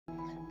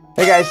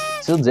Hey guys,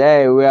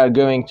 today we are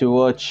going to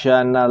watch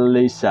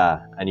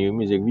Annalisa, a new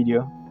music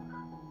video.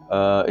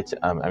 It's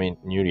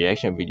new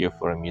reaction video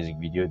for a music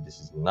video. This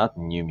is not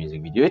a new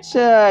music video. It's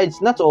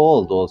not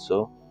old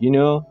also.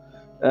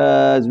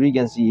 As we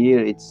can see here,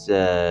 it's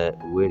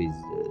where is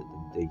the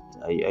date?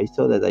 I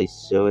thought that I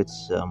saw it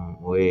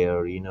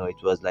somewhere.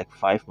 It was like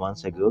 5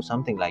 months ago,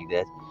 something like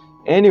that.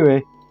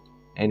 Anyway,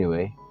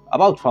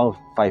 about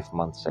 5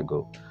 months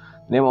ago.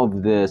 Name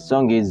of the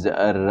song is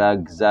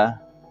Ragazza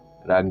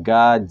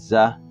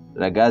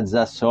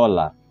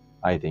Sola.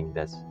 I think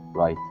that's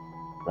right.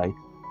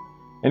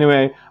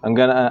 Anyway, I'm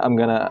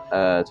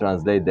gonna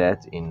translate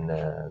that in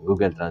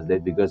Google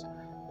Translate, because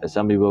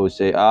some people will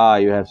say,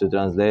 you have to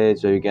translate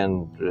so you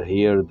can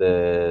hear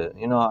the.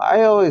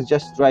 I always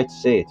just try to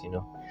say it.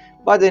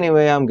 But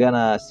anyway, I'm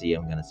gonna see.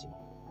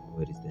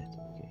 Where is that?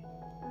 Okay.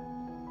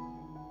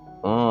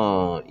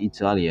 Oh,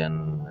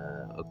 Italian.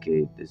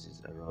 Okay, this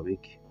is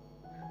Arabic.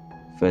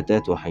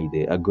 فتاة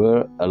وحيدة, a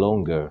girl, a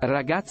long girl.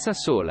 Ragazza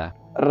Sola.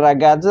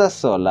 Ragazza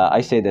Sola.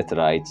 I say that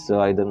right, so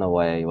I don't know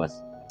why I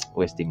was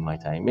wasting my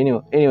time.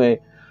 Anyway,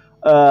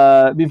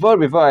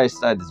 before I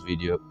start this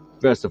video,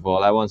 first of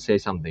all, I want to say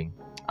something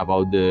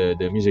about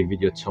the music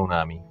video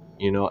Tsunami.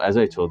 As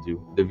I told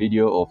you, the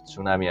video of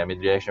Tsunami, I made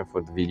reaction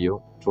for the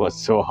video. It was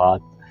so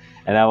hot,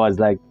 and I was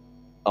like,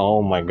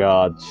 oh my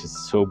god, she's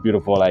so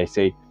beautiful. I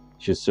say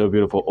she's so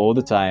beautiful all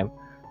the time.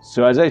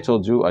 So as I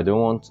told you, I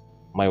don't want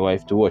my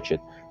wife to watch it.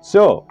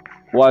 So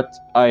what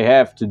I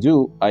have to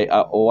do,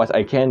 what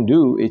I can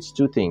do, it's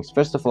two things.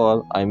 First of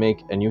all, I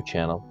make a new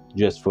channel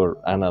just for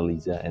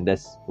Annalisa, and that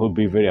will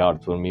be very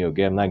hard for me.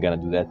 Okay, I'm not gonna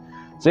do that.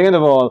 Second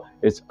of all,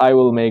 I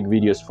will make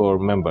videos for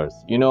members.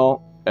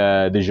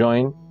 The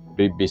join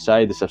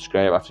beside the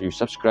subscribe. After you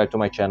subscribe to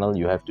my channel,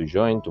 you have to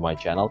join to my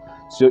channel.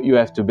 So you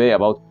have to pay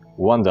about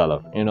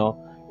 $1.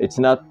 It's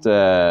not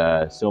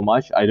so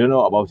much. I don't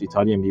know about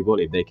Italian people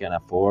if they can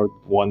afford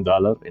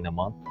 $1 in a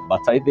month, but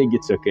I think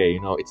it's okay.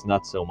 It's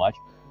not so much.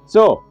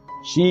 So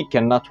she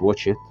cannot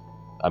watch it.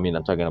 I'm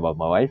talking about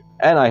my wife,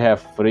 and I have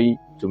free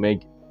to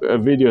make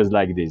videos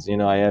like this.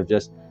 I have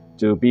just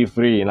to be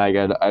free, and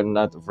I'm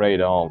not afraid.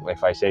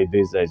 If I say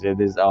this,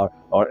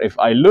 or if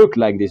I look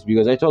like this,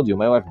 because I told you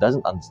my wife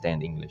doesn't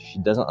understand English. She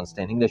doesn't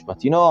understand English, but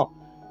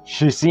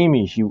she see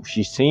me.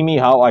 She see me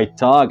how I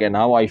talk and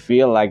how I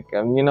feel. Like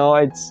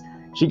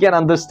she can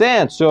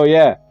understand. So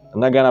yeah, I'm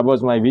not gonna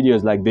post my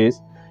videos like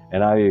this,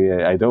 and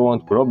I don't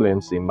want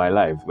problems in my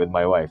life with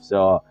my wife.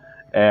 So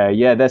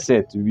yeah, that's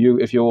it.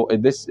 If you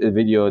this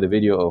video, the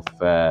video of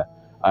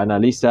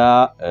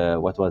Annalisa,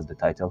 what was the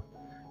title?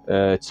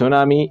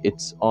 Tsunami.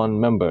 It's on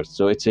members,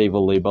 so it's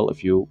available.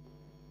 If you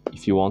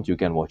want, you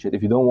can watch it.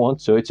 If you don't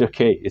want, so it's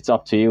okay. It's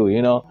up to you.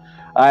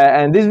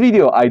 And this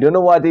video, I don't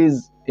know what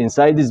is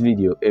inside this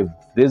video. If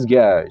this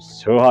girl is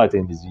so hot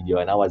in this video,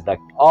 and I was like,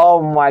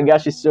 oh my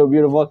gosh, she's so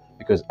beautiful,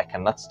 because I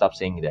cannot stop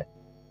saying that.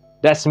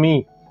 That's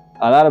me.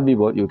 A lot of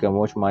people, you can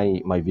watch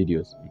my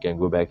videos. You can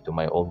go back to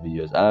my old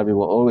videos. A lot of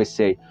people always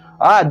say,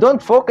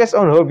 don't focus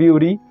on her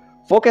beauty,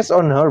 focus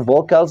on her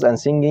vocals and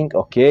singing.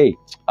 Okay,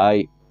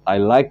 I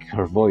like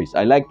her voice.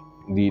 I like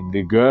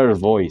the girl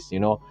voice,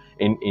 in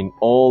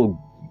all,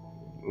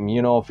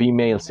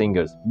 female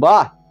singers.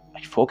 But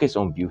I focus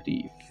on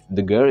beauty.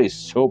 The girl is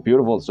so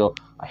beautiful, so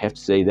I have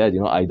to say that.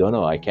 I don't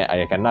know. I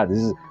cannot.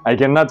 I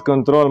cannot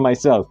control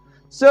myself.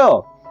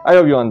 So I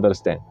hope you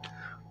understand.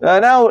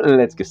 Now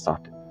let's get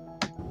started.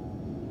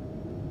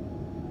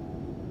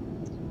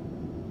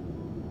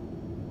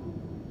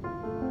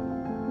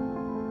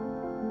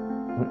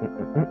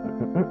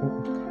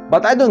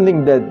 But I don't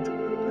think that.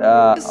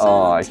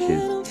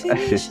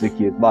 She's too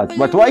cute.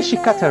 But why she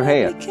cut her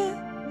hair?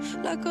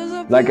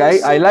 Like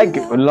I like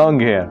long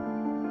hair.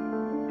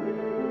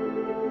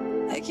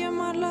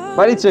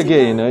 But it's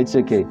okay, it's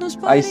okay.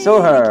 I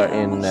saw her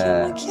in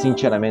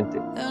Sinceramente.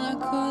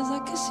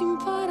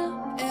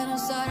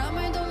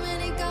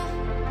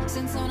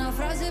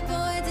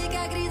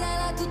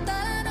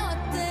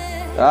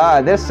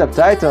 There's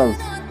subtitles.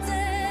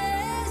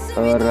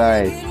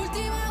 Alright.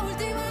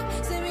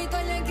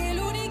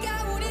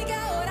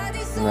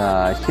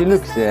 Nah, she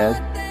looks sad.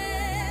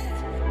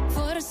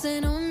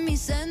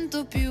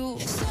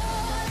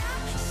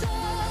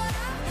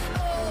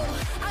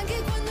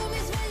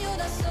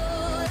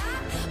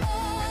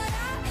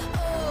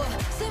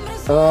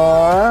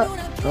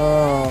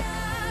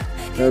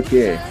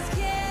 Okay.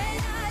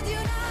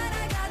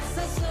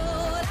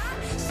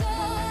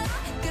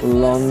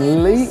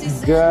 Lonely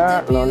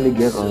girl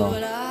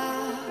alone.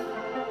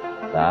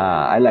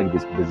 I like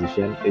this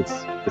position.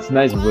 It's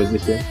nice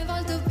position.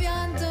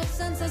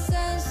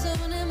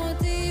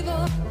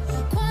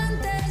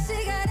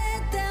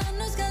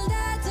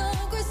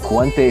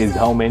 Quante is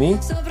how many?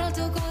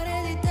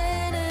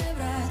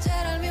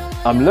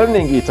 I'm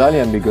learning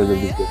Italian because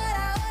of this girl.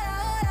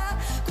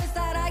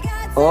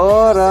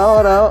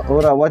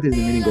 Ora. What is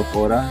the meaning of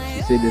ora?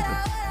 She said it.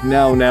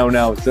 Now.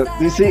 So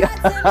you see,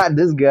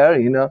 this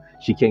girl,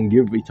 she can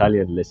give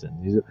Italian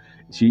lesson.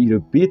 She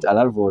repeat a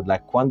lot of words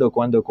like quando.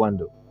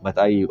 but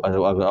I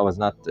was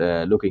not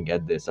looking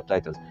at the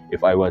subtitles.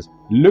 If I was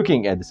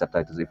looking at the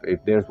subtitles,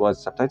 if there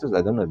was subtitles,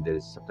 I don't know if there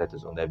is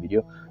subtitles on that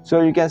video.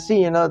 So you can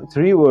see,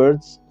 3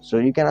 words, so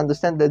you can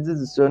understand that this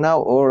is. So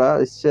now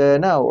ora,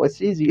 now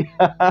it's easy.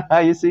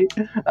 You see,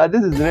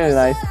 this is really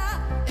nice.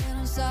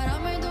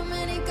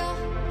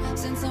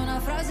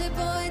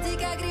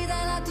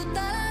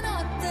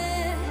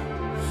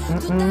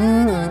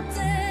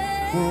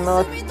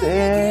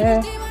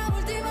 Notte.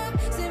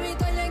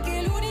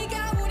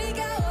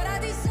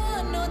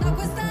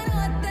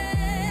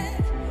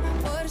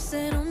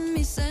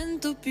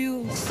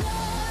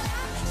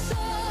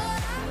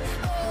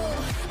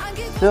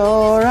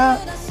 Sora.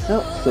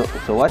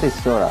 So what is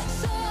Sora?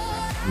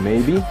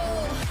 Maybe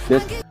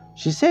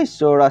she says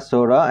Sora,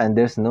 and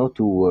there's no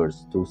 2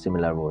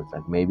 similar words.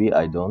 Like maybe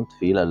I don't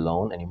feel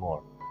alone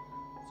anymore.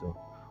 So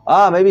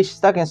maybe she's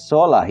stuck in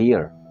Sola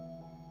here.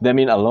 They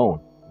mean alone,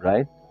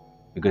 right?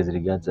 Because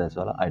Ragazza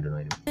Sola, I don't know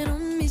anymore.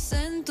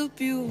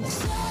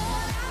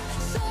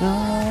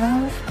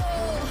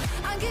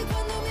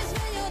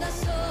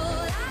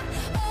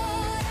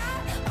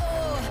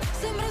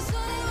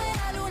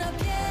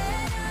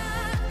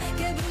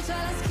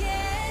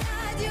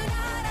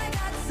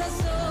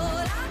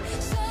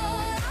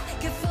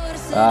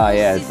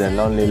 Yeah, it's a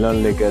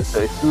lonely girl.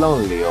 So it's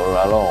lonely or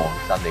alone,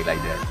 something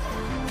like that.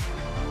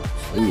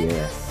 Oh,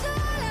 yeah.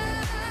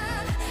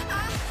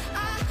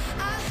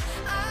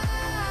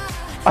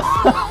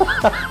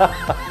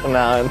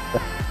 No.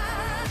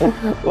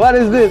 What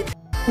is this?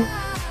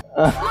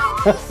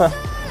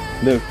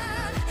 Look.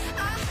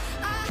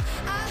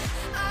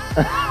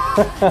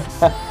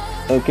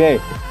 Okay,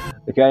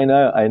 I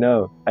know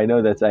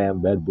that I am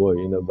bad boy,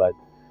 but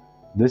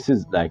this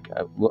is like,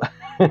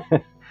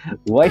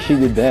 why she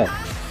did that?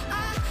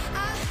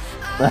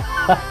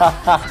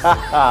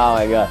 Oh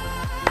my god,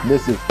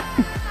 this is.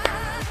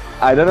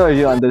 I don't know if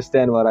you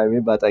understand what I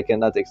mean, but I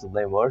cannot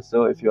explain more.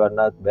 So if you are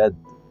not bad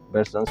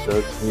person,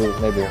 so you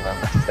maybe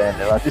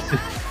understand what this is.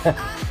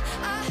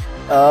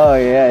 Oh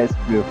yeah, it's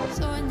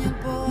beautiful.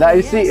 Now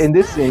you see in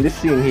this scene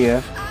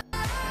here,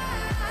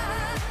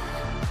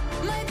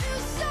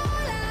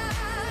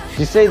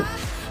 she said,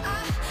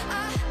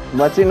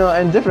 but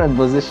in different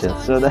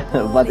positions. So that,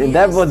 but in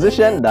that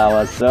position, that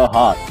was so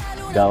hot.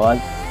 That was.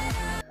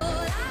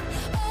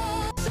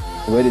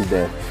 Where is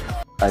that?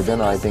 I don't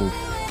know. I think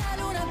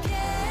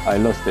I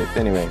lost it.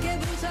 Anyway,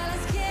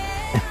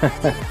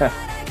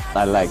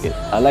 I like it.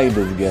 I like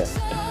this girl.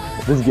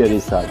 This girl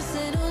is hot.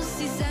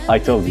 I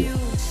told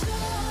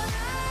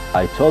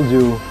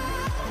you.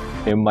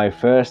 In my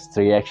first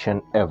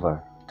reaction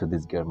ever to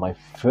this girl. My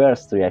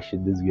first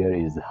reaction. This girl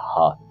is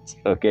hot.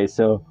 Okay,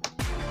 so.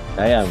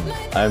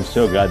 I'm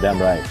so goddamn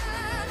right.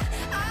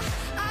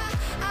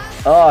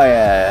 Oh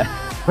yeah.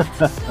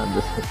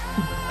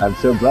 I'm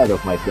so proud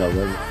of myself.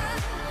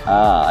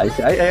 I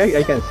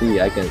can see.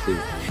 Okay,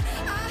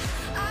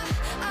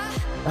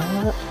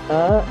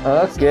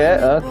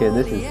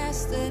 this is.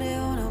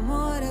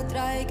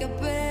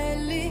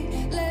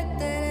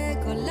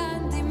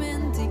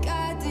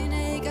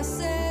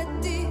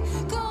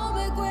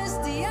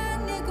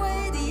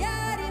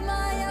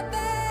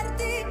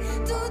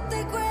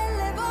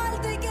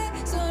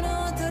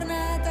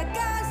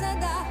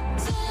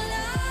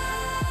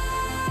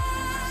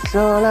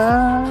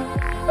 Sola.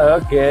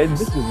 Okay,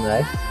 this is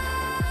nice.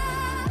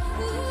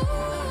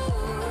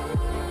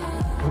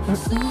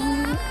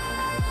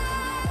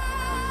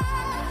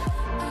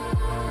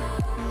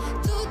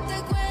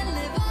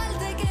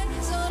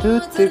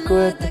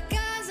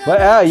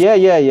 But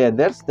yeah.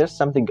 There's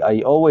something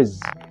I always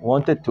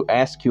wanted to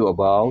ask you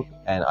about,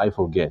 and I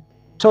forget.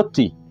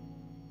 Tutti,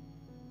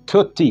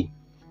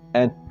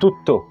 and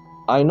tutto.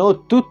 I know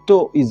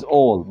tutto is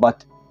all,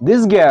 but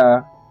this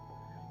girl.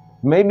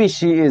 Maybe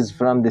she is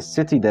from the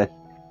city that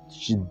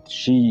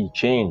she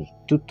changed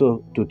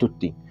tutto to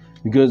tutti,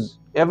 because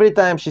every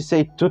time she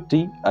say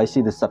tutti, I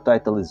see the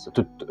subtitle is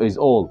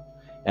all,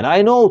 and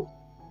I know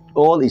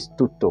all is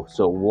tutto.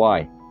 So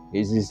why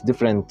is this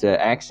different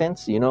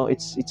accents?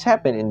 It's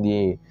happened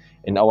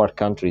in our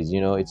countries.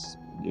 It's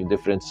in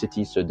different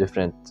cities, so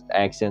different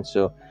accents.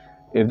 So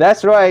if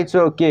that's right,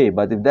 so okay,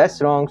 but if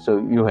that's wrong, so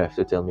you have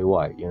to tell me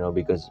why.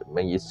 Because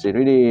it's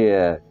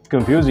really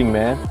confusing,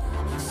 man.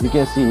 You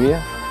can see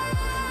here.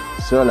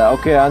 Sola,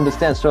 okay, I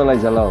understand. Sola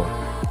is alone.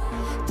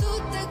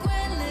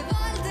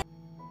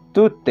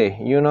 Tutte,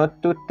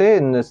 tutte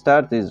in the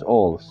start is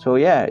all. So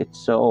yeah,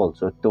 it's all.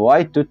 So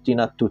why tutti,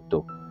 not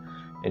tutto?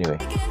 Anyway,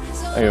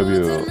 I hope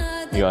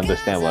you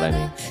understand what I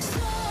mean.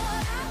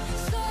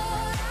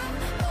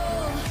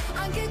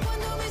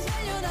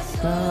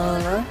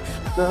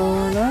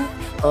 Sola.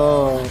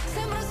 Oh,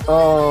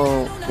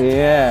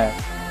 yeah.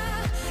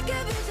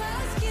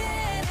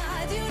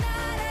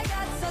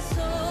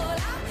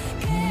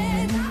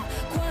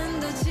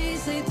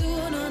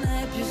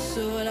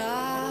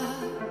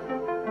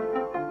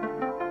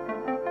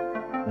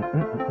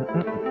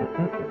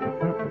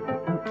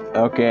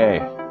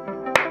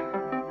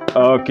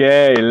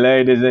 Okay,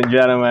 ladies and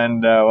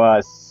gentlemen, that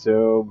was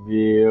so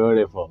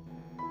beautiful.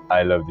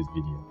 I love this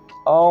video.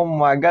 Oh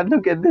my god,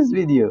 look at this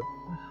video.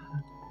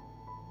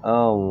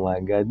 Oh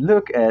my god,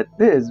 look at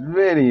this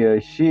video.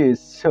 She is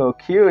so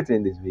cute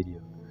in this video.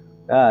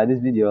 This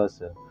video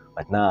also.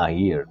 But now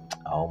here,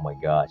 oh my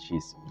god,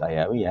 I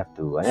have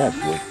to watch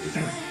this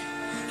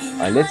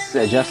one. Let's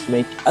just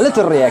make a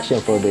little reaction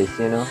for this,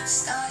 you know.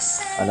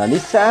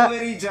 Annalisa.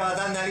 Pomeriggio ad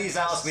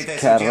Annalisa, ospite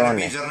su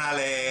GRP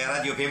Giornale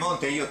Radio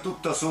Piemonte. Io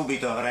tutto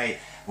subito avrei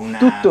una...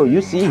 Tutto,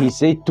 you see, he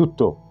say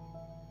tutto.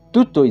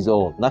 Tutto is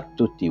all, not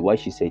tutti. Why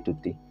she say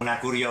tutti? Una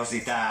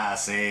curiosità,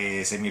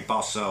 se mi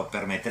posso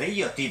permettere.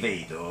 Io ti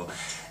vedo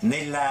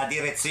nella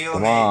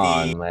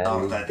direzione di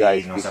sorta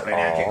di, non saprei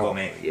neanche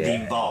come, di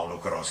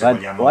involucro, se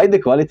vogliamo. Why the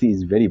quality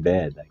is very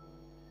bad? Like,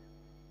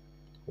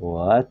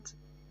 what?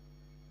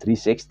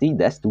 360?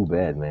 That's too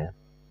bad, man.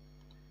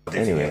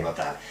 Anyway.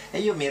 E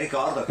io mi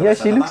ricordo che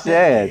she looks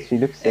sad. She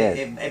looks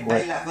sad. È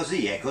bella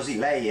così, è così,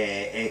 lei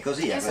è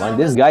così. When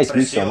this guy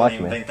speaks so much,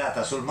 man.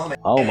 Inventata sul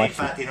momento. How much?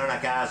 Infatti non a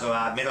caso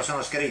me lo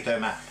sono scritto,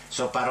 ma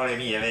sono parole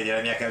mie, vedi,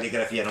 la mia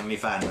calligrafia non mi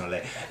fanno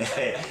le...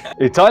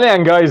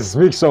 Italian guys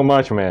speak so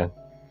much, man.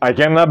 I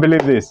cannot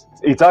believe this.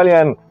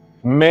 Italian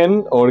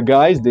men or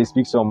guys, they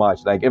speak so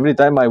much. Like every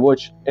time I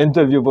watch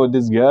interview for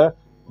this girl,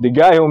 the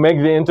guy who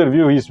make the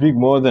interview, he speak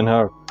more than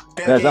her.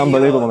 That's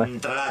unbelievable, man.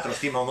 Tra l'altro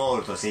stimo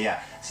molto sia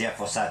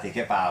Fossati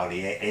che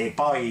Paoli e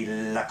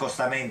poi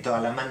l'accostamento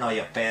alla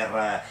Mannoia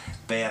per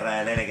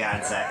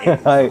l'eleganza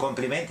e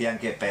complimenti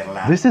anche per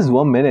la This is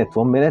 1 minute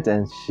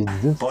and she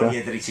didn't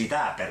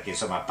poliedricità, perché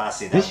insomma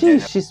passi da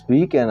she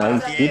speak and I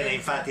speak.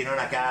 Infatti non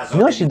a caso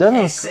No, she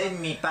doesn't. E se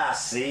mi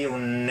passi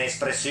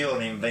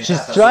un'espressione inventata,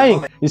 she's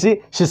trying, you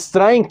see, she's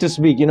trying to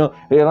speak, you know.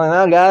 I don't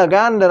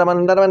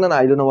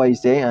know what he's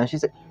saying, and she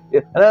said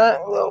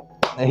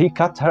he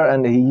cut her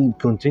and he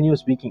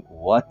continues speaking.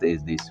 What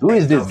is this? Who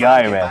is this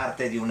guy, man?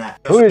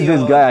 Who is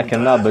this guy? I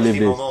cannot believe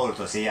this.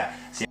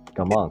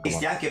 Come on.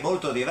 Anche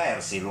molto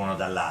diversi l'uno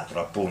dall'altro,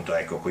 appunto,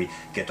 ecco qui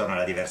che torna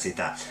la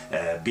diversità.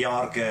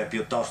 Bjork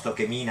piuttosto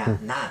che Mina,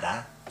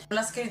 nada?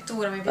 La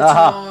scrittura mi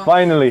piace.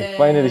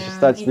 Finally she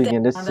starts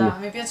speaking. Let's see.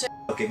 Mi piace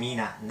che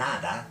Mina,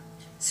 nada?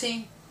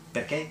 Sì.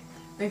 Perché?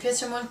 Mi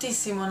piace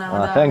moltissimo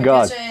Nada. Thank mi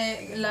God.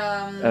 piace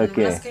la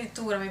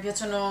scrittura, mi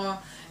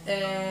piacciono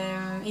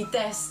i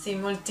testi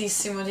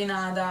moltissimo di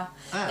Nada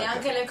e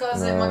anche le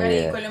cose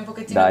magari quelle un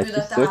pochettino più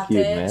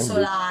datate,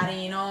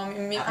 solari, no? A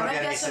me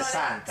piacciono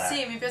 60.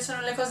 Sì, mi piacciono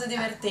le cose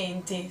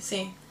divertenti,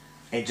 sì.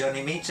 E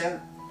Johnny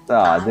Mitchell?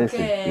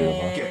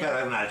 Che però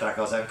è un'altra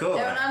cosa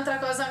ancora. È un'altra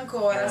cosa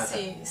ancora,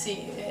 sì.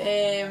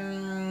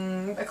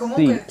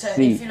 Comunque il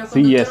filo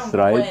conduttore è un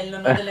po' quello,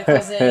 no? Delle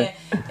cose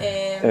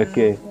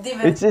okay.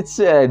 It's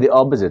the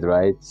opposite,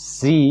 right?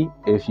 C,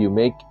 if you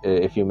make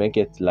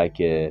it like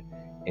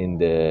in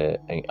the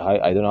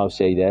I don't know how to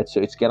say that,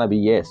 so it's gonna be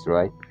yes,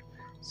 right?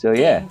 So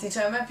yeah.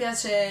 Cioè a me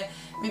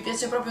mi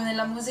piace proprio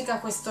nella musica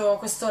questo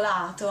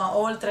lato,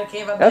 oltre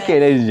che vabbè. Okay,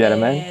 ladies and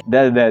gentlemen,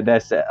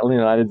 that's a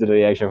little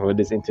reaction for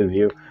this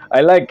interview.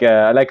 I like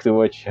to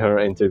watch her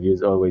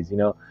interviews always, you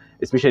know,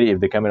 especially if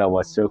the camera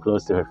was so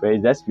close to her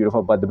face. That's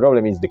beautiful, but the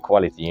problem is the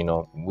quality, you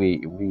know. We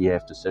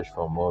have to search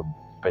for more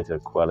better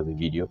quality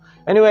video.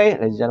 Anyway,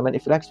 ladies and gentlemen,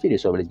 if you like this video,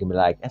 so please give me a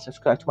like and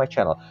subscribe to my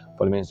channel.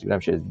 Follow me on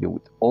Instagram, share this video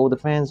with all the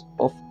fans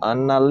of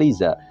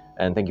Annalisa.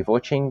 And thank you for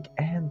watching,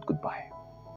 and goodbye.